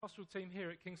Pastoral team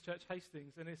here at King's Church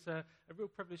Hastings, and it's a real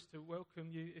privilege to welcome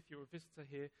you if you're a visitor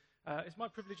here. It's my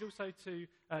privilege also to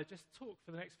just talk for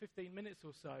the next 15 minutes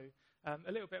or so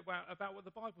a little bit about what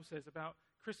the Bible says about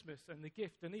Christmas and the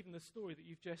gift and even the story that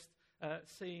you've just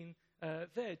seen there.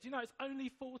 Do you know it's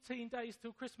only 14 days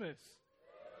till Christmas?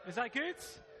 Is that good?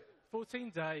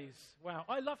 14 days. Wow,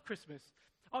 I love Christmas.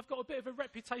 I've got a bit of a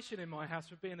reputation in my house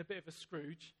for being a bit of a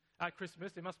Scrooge at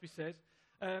Christmas, it must be said.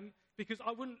 Because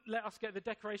I wouldn't let us get the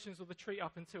decorations or the tree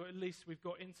up until at least we've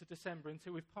got into December,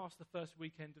 until we've passed the first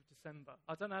weekend of December.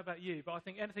 I don't know about you, but I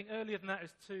think anything earlier than that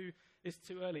is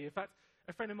too early. In fact,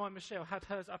 a friend of mine, Michelle, had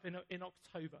hers up in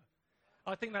October.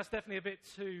 I think that's definitely a bit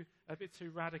too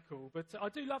radical. But I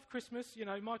do love Christmas. You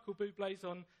know, Michael Bublé's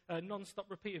on non-stop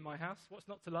repeat in my house. What's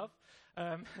not to love?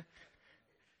 But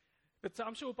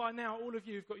I'm sure by now all of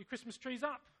you have got your Christmas trees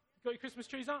up. Got your Christmas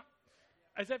trees up?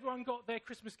 Has everyone got their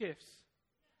Christmas gifts?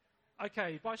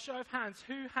 Okay, by show of hands,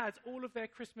 who had all of their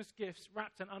Christmas gifts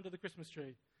wrapped and under the Christmas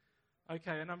tree?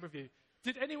 Okay, a number of you.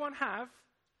 Did anyone have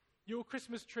your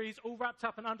Christmas trees all wrapped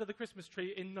up and under the Christmas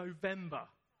tree in November?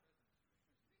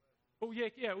 Oh, yeah,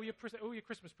 all your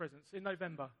Christmas presents in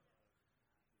November.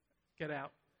 Get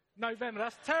out. November,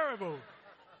 that's terrible.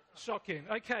 Shocking.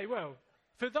 Okay, well,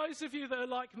 for those of you that are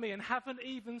like me and haven't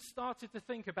even started to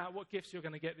think about what gifts you're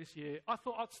going to get this year, I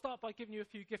thought I'd start by giving you a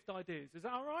few gift ideas. Is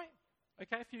that all right?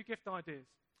 Okay, a few gift ideas.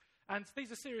 And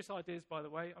these are serious ideas, by the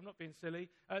way. I'm not being silly.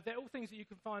 They're all things that you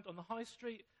can find on the high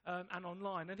street and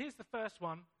online. And here's the first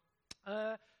one.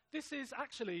 This is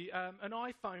actually an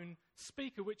iPhone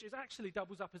speaker, which actually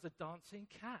doubles up as a dancing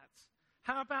cat.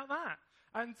 How about that?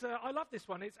 And I love this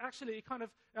one. It kind of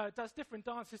does different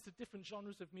dances to different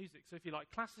genres of music. So if you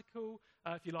like classical,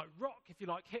 if you like rock, if you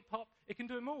like hip-hop, it can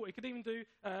do them all. It could even do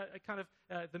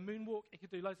the moonwalk. It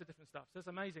could do loads of different stuff. So it's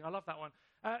amazing. I love that one.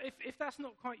 If that's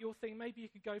not quite your thing, maybe you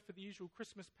could go for the usual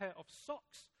Christmas pair of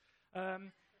socks.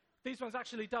 These ones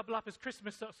actually double up as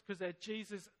Christmas socks because they're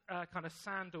Jesus kind of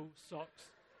sandal socks.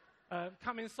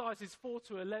 Come in sizes 4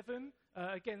 to 11.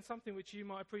 Again, something which you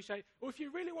might appreciate. Or if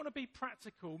you really want to be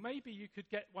practical, maybe you could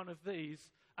get one of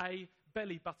these, a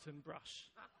belly button brush.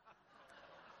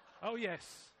 Oh,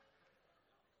 yes.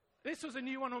 This was a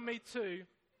new one on me too.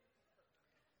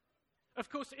 Of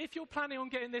course, if you're planning on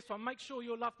getting this one, make sure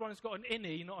your loved one's got an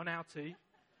innie, not an outie.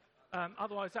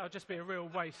 Otherwise, that would just be a real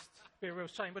waste. Be a real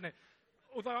shame, wouldn't it?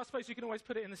 Although I suppose you can always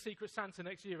put it in the Secret Santa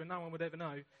next year and no one would ever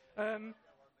know.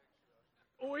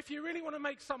 Or if you really want to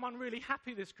make someone really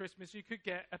happy this Christmas, you could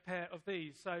get a pair of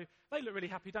these. So they look really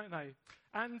happy, don't they?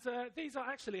 And these are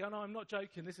actually, and I'm not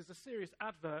joking, this is a serious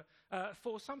advert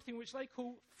for something which they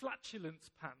call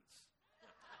flatulence pants.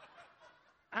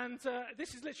 And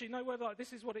this is literally, no word like,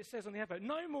 this is what it says on the advert.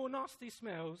 No more nasty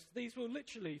smells. These will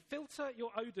literally filter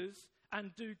your odours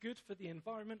and do good for the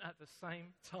environment at the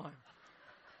same time.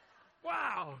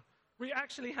 Wow! We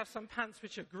actually have some pants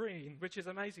which are green, which is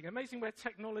amazing. Amazing where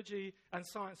technology and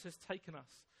science has taken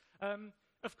us.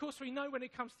 Of course, we know when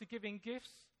it comes to giving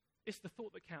gifts, it's the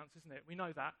thought that counts, isn't it? We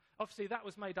know that. Obviously, that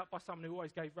was made up by someone who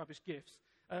always gave rubbish gifts.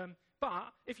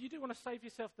 But if you do want to save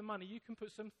yourself the money, you can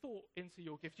put some thought into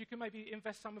your gift. You can maybe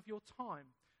invest some of your time,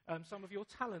 some of your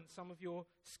talent, some of your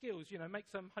skills. You know, make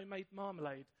some homemade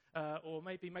marmalade, or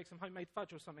maybe make some homemade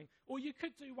fudge or something. Or you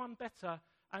could do one better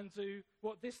and do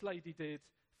what this lady did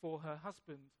for her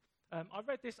husband. I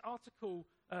read this article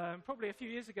probably a few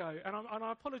years ago, and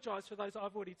I apologise for those that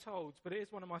I've already told, but it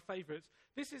is one of my favourites.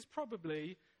 This is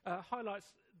probably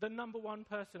highlights the number one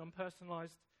person on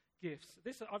personalised gifts.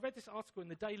 I read this article in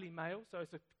the Daily Mail, so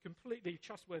it's a completely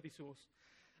trustworthy source.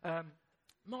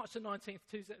 March the 19th,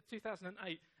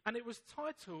 2008, and it was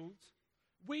titled,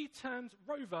 "We Turned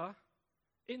Rover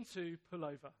into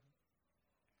Pullover."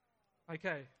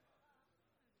 Okay.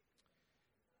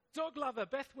 Dog lover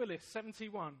Beth Willis,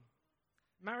 71,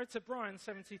 married to Brian,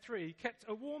 73, kept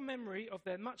a warm memory of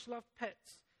their much-loved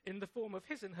pets in the form of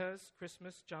his and hers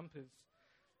Christmas jumpers,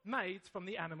 made from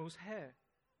the animal's hair.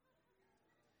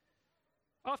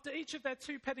 After each of their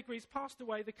two pedigrees passed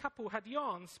away, the couple had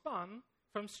yarn spun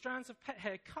from strands of pet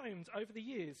hair combed over the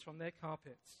years from their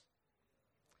carpets.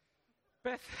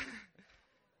 Beth,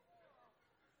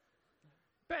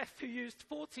 who used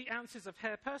 40 ounces of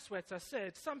hair per sweater,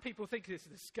 said, "Some people think it's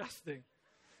disgusting,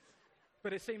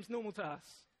 but it seems normal to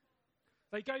us.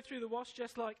 They go through the wash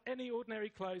just like any ordinary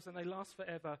clothes and they last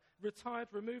forever."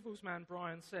 Retired removals man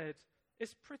Brian said,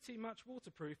 "It's pretty much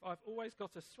waterproof. I've always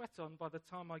got a sweat on by the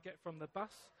time I get from the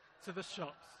bus to the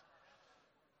shops."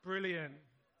 Brilliant.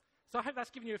 So I hope that's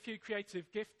given you a few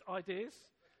creative gift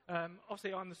ideas.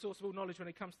 Obviously, I'm the source of all knowledge when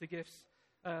it comes to gifts.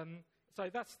 So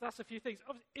that's a few things.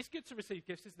 It's good to receive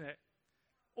gifts, isn't it?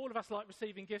 all of us like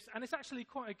receiving gifts, and it's actually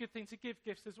quite a good thing to give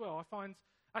gifts as well. I find,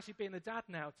 actually being a dad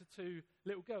now to two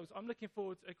little girls, I'm looking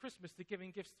forward at Christmas to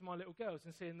giving gifts to my little girls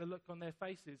and seeing the look on their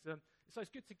faces. So it's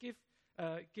good to give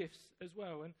gifts as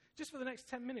well. And just for the next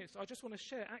 10 minutes, I just want to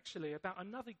share actually about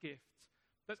another gift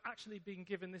that's actually been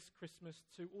given this Christmas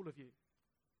to all of you,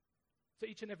 to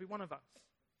each and every one of us.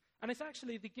 And it's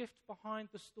actually the gift behind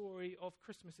the story of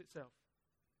Christmas itself.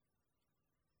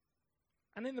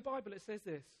 And in the Bible it says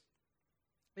this.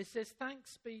 It says,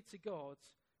 "Thanks be to God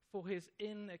for his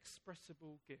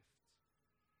inexpressible gift."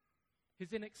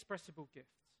 His inexpressible gift.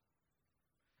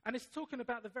 And it's talking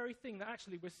about the very thing that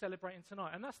actually we're celebrating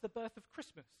tonight, and that's the birth of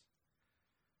Christmas.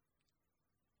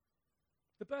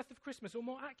 The birth of Christmas, or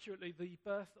more accurately, the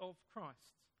birth of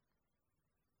Christ.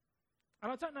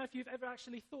 And I don't know if you've ever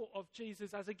actually thought of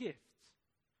Jesus as a gift.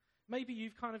 Maybe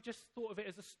you've kind of just thought of it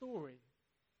as a story.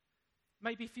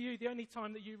 Maybe for you, the only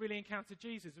time that you really encountered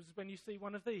Jesus was when you see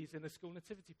one of these in the school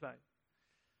nativity play.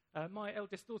 My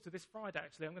eldest daughter, this Friday,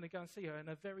 actually, I'm going to go and see her in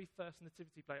her very first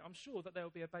nativity play. I'm sure that there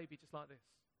will be a baby just like this.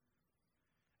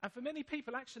 And for many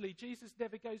people, actually, Jesus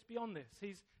never goes beyond this.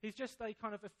 He's just a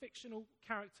kind of a fictional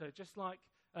character, just like,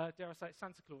 dare I say it,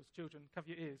 Santa Claus. Children, cover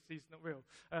your ears, he's not real.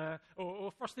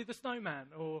 Or Frosty the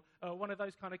Snowman, or one of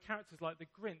those kind of characters like the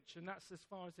Grinch, and that's as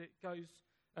far as it goes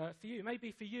for you.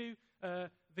 Maybe for you,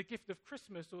 the gift of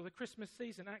Christmas or the Christmas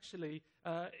season actually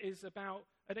is about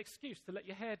an excuse to let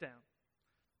your hair down.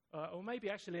 Or maybe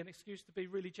actually an excuse to be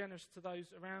really generous to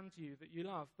those around you that you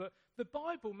love. But the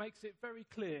Bible makes it very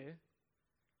clear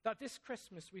that this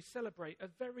Christmas we celebrate a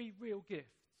very real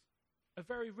gift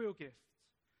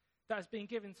that has been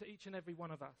given to each and every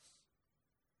one of us.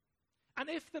 And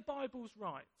if the Bible's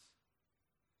right,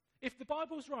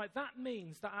 that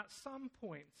means that at some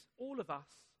point, all of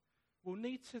us will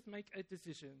need to make a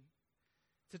decision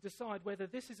to decide whether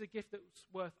this is a gift that's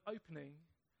worth opening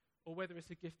or whether it's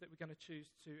a gift that we're going to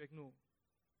choose to ignore.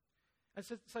 And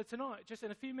so tonight, just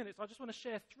in a few minutes, I just want to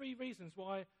share 3 reasons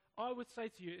why I would say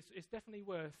to you it's definitely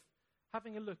worth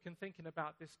having a look and thinking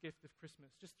about this gift of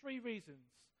Christmas. Just 3 reasons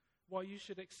why you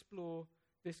should explore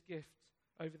this gift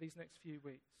over these next few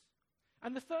weeks.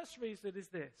 And the first reason is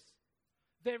this.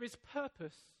 There is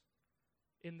purpose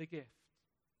in the gift.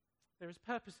 There is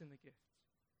purpose in the gift.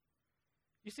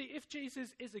 You see, if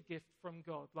Jesus is a gift from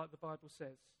God, like the Bible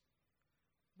says,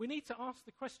 we need to ask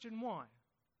the question, why?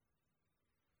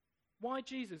 Why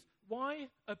Jesus? Why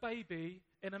a baby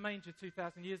in a manger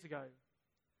 2,000 years ago?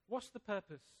 What's the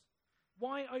purpose?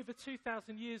 Why over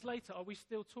 2,000 years later are we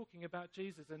still talking about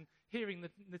Jesus and hearing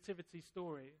the nativity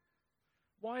story?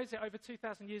 Why is it over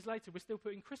 2,000 years later we're still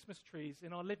putting Christmas trees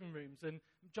in our living rooms and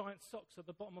giant socks at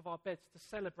the bottom of our beds to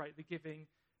celebrate the giving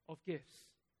of gifts?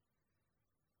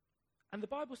 And the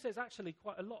Bible says actually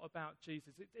quite a lot about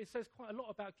Jesus. It says quite a lot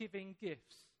about giving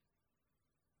gifts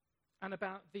and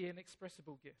about the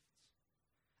inexpressible gifts.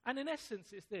 And in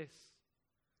essence, it's this.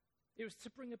 It was to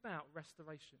bring about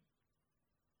restoration.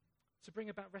 To bring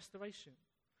about restoration.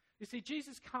 You see,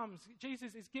 Jesus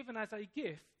is given as a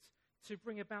gift to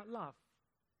bring about love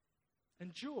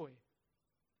and joy,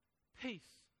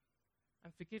 peace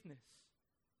and forgiveness.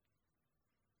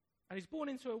 And he's born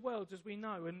into a world, as we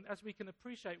know, and as we can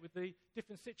appreciate with the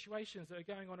different situations that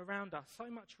are going on around us, so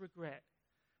much regret,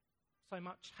 so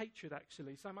much hatred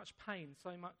actually, so much pain,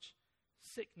 so much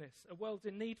sickness, a world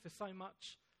in need for so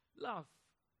much love,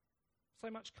 so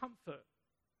much comfort,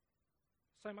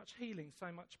 so much healing, so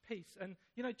much peace. And,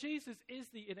 you know, Jesus is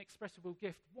the inexpressible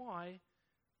gift. Why?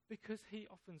 Because he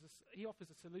offers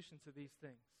a solution to these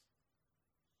things.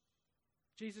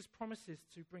 Jesus promises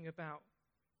to bring about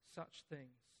such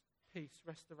things. Peace,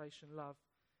 restoration, love,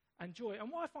 and joy.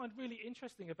 And what I find really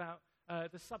interesting about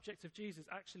the subject of Jesus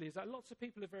actually is that lots of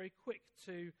people are very quick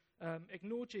to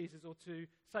ignore Jesus or to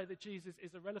say that Jesus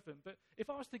is irrelevant. But if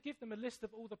I was to give them a list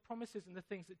of all the promises and the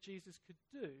things that Jesus could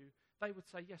do, they would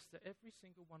say yes to every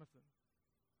single one of them.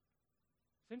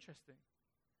 It's interesting.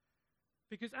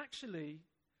 Because actually,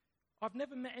 I've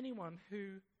never met anyone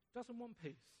who doesn't want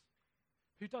peace,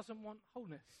 who doesn't want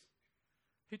wholeness,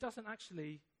 who doesn't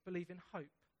actually believe in hope.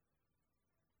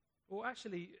 Or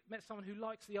actually met someone who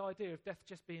likes the idea of death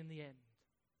just being the end.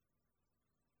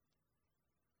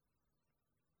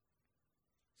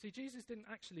 See, Jesus didn't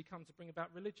actually come to bring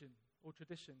about religion or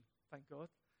tradition, thank God.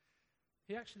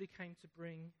 He actually came to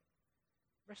bring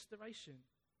restoration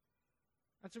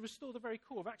and to restore the very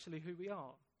core of actually who we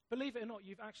are. Believe it or not,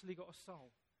 you've actually got a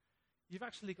soul. You've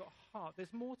actually got a heart.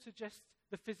 There's more to just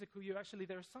the physical you. Actually,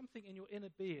 there is something in your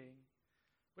inner being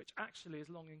which actually is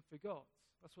longing for God.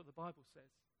 That's what the Bible says.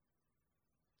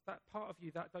 That part of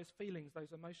you, those feelings,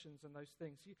 those emotions and those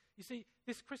things. You see,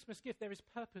 this Christmas gift, there is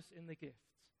purpose in the gift.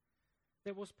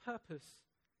 there was purpose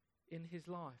in his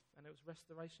life, and it was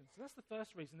restoration. So that's the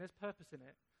first reason. There's purpose in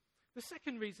it. The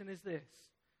second reason is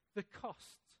this: the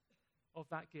cost of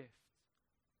that gift.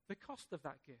 The cost of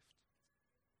that gift.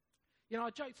 I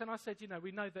joked and I said,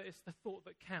 we know that it's the thought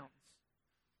that counts.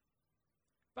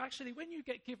 But actually, when you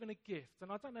get given a gift, and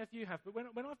I don't know if you have, but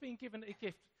when I've been given a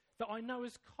gift that I know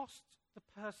has cost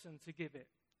the person to give it,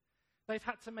 they've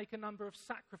had to make a number of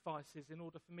sacrifices in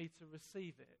order for me to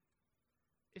receive it,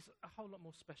 it's a whole lot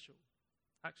more special,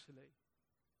 actually.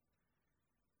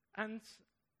 And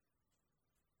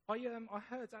I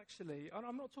heard actually, and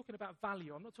I'm not talking about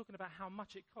value, I'm not talking about how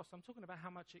much it costs, I'm talking about how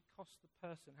much it costs the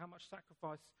person, how much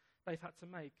sacrifice they've had to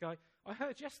make. I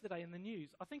heard yesterday in the news,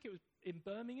 I think it was in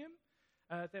Birmingham,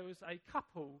 there was a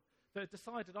couple that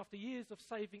decided after years of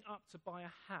saving up to buy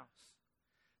a house,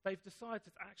 they've decided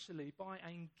to actually buy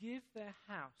and give their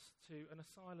house to an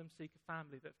asylum seeker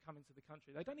family that have come into the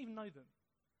country. They don't even know them.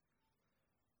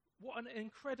 What an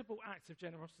incredible act of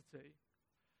generosity.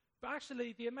 But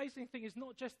actually, the amazing thing is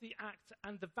not just the act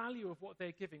and the value of what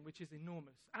they're giving, which is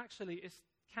enormous. Actually, it's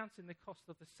counting the cost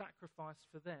of the sacrifice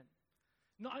for them.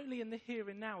 Not only in the here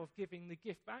and now of giving the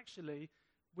gift, but actually,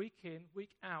 week in,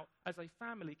 week out, as a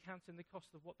family, counting the cost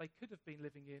of what they could have been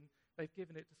living in, they've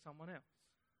given it to someone else.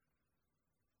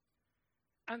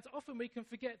 And often we can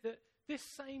forget that this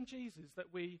same Jesus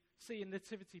that we see in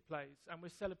nativity plays and we're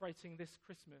celebrating this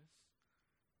Christmas,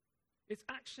 it's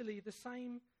actually the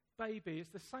same baby, it's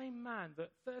the same man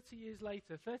that 30 years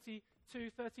later, 32,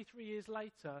 33 years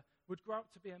later, would grow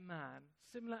up to be a man,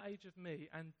 similar age of me,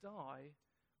 and die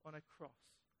on a cross.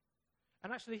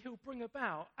 And actually, he'll bring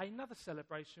about another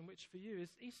celebration, which for you is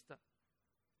Easter.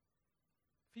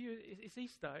 For you, it's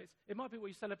Easter. It might be where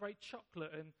you celebrate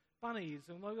chocolate and bunnies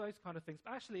and all those kind of things,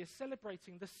 but actually it's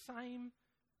celebrating the same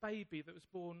baby that was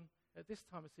born at this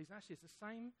time of season. Actually, it's the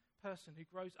same person who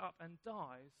grows up and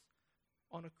dies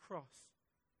on a cross.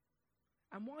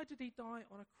 And why did he die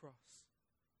on a cross?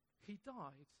 He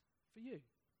died for you.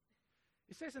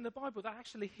 It says in the Bible that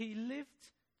actually he lived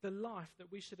the life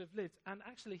that we should have lived, and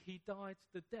actually he died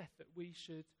the death that we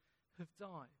should have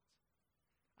died.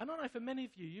 And I know for many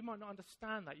of you, you might not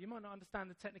understand that. You might not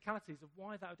understand the technicalities of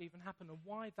why that would even happen and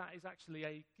why that is actually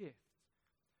a gift.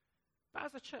 But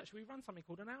as a church, we run something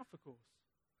called an Alpha course.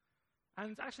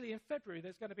 And actually in February,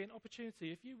 there's going to be an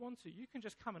opportunity. If you want to, you can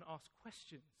just come and ask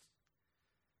questions.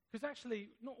 Because actually,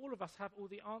 not all of us have all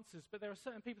the answers, but there are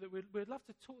certain people that we'd love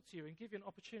to talk to you and give you an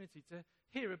opportunity to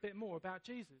hear a bit more about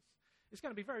Jesus. It's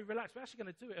going to be very relaxed. We're actually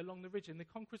going to do it along the ridge in the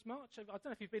Conquerors March. I don't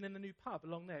know if you've been in the new pub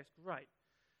along there. It's great.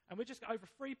 And we're just over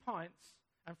 3 pints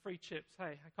and 3 chips.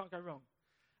 Hey, I can't go wrong.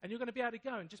 And you're going to be able to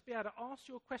go and just be able to ask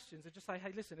your questions and just say,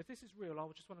 hey, listen, if this is real, I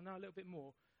just want to know a little bit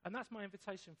more. And that's my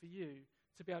invitation for you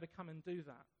to be able to come and do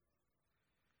that.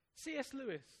 C.S.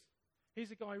 Lewis,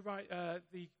 he's a guy who wrote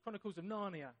the Chronicles of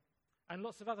Narnia and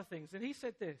lots of other things. And he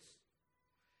said this.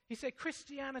 He said,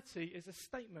 Christianity is a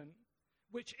statement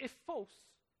which, if false,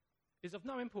 is of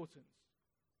no importance,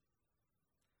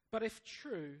 but if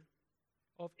true,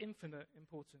 of infinite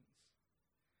importance.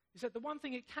 He said the one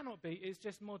thing it cannot be is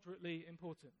just moderately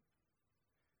important.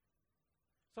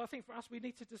 So I think for us, we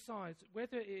need to decide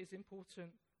whether it is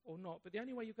important or not, but the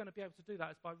only way you're going to be able to do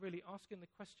that is by really asking the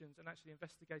questions and actually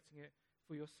investigating it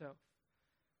for yourself.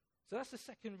 So that's the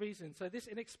second reason. So this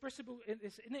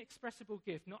inexpressible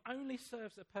gift not only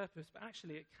serves a purpose, but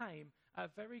actually it came at a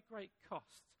very great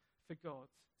cost for God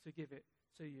to give it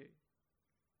to you.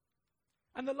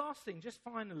 And the last thing, just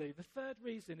finally, the third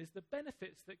reason is the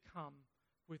benefits that come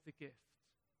with the gift.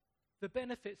 The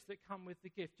benefits that come with the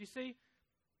gift. You see,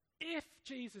 if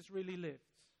Jesus really lived,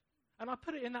 and I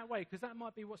put it in that way because that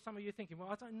might be what some of you are thinking, well,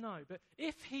 I don't know, but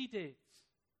if he did,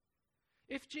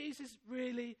 if Jesus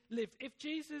really lived, if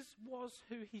Jesus was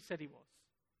who he said he was,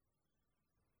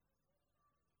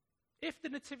 if the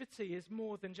Nativity is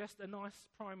more than just a nice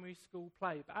primary school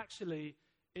play, but actually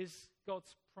is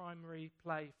God's primary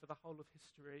play for the whole of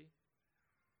history,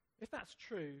 if that's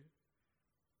true,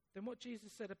 then what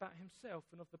Jesus said about himself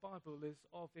and of the Bible is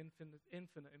of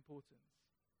infinite importance.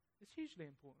 It's hugely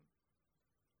important.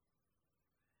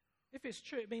 If it's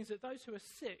true, it means that those who are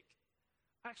sick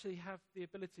actually have the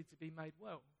ability to be made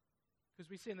well. Because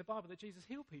we see in the Bible that Jesus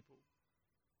healed people.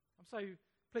 I'm so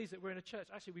pleased that we're in a church.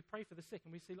 Actually, we pray for the sick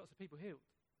and we see lots of people healed.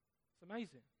 It's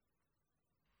amazing.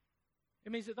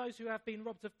 It means that those who have been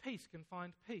robbed of peace can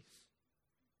find peace.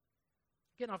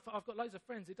 Again, I've got loads of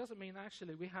friends. It doesn't mean that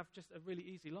actually we have just a really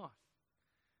easy life.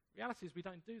 Reality is we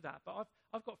don't do that. But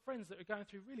I've got friends that are going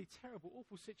through really terrible,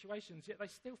 awful situations, yet they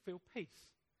still feel peace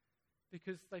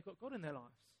because they've got God in their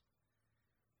lives.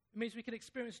 It means we can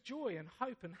experience joy and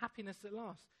hope and happiness at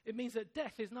last. It means that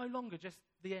death is no longer just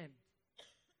the end.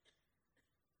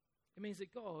 It means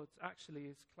that God actually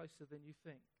is closer than you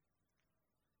think.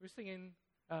 We're singing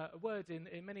a word in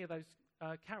many of those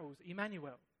carols,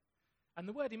 Emmanuel. And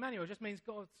the word Emmanuel just means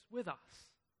God's with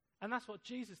us. And that's what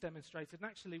Jesus demonstrated. And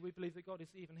actually, we believe that God is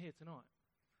even here tonight.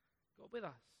 God with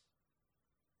us.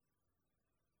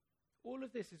 All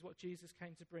of this is what Jesus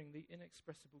came to bring, the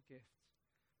inexpressible gift.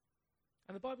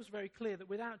 And the Bible's very clear that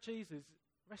without Jesus,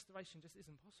 restoration just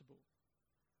isn't possible.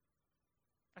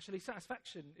 Actually,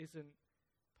 satisfaction isn't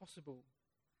possible.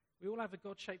 We all have a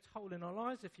God-shaped hole in our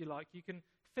lives, if you like. You can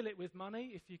fill it with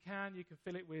money, if you can. You can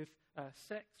fill it with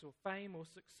sex or fame or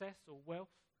success or wealth,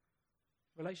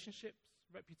 relationships,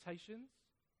 reputations,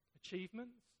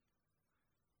 achievements.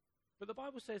 But the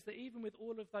Bible says that even with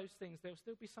all of those things, there'll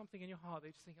still be something in your heart that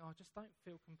you just think, I just don't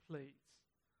feel complete.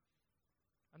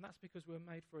 And that's because we're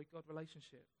made for a God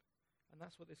relationship. And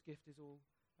that's what this gift is all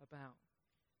about.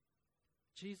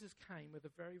 Jesus came with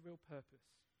a very real purpose.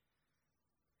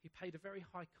 He paid a very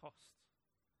high cost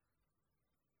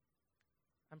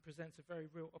and presents a very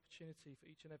real opportunity for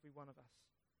each and every one of us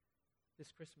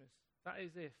this Christmas. That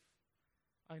is if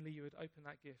only you would open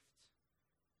that gift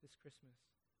this Christmas.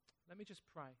 Let me just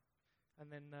pray. And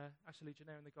then actually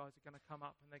Janelle and the guys are going to come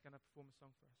up and they're going to perform a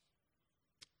song for us.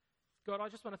 God, I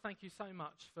just want to thank you so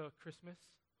much for Christmas.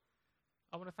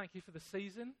 I want to thank you for the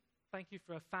season. Thank you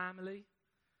for a family.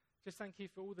 Just thank you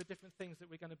for all the different things that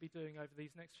we're going to be doing over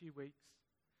these next few weeks.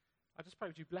 I just pray,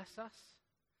 would you bless us?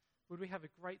 Would we have a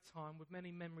great time? Would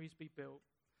many memories be built?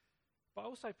 But I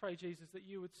also pray, Jesus, that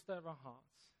you would stir our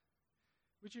hearts.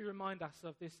 Would you remind us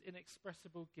of this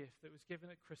inexpressible gift that was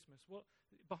given at Christmas? What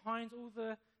behind all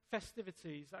the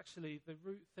festivities, actually, the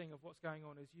root thing of what's going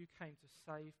on is you came to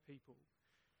save people.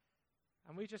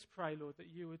 And we just pray, Lord,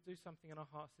 that you would do something in our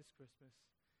hearts this Christmas.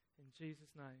 In Jesus'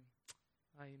 name,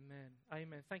 amen.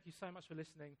 Amen. Thank you so much for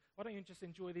listening. Why don't you just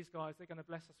enjoy these guys? They're going to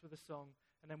bless us with a song,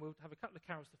 and then we'll have a couple of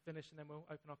carols to finish, and then we'll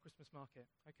open our Christmas market.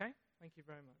 Okay? Thank you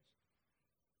very much.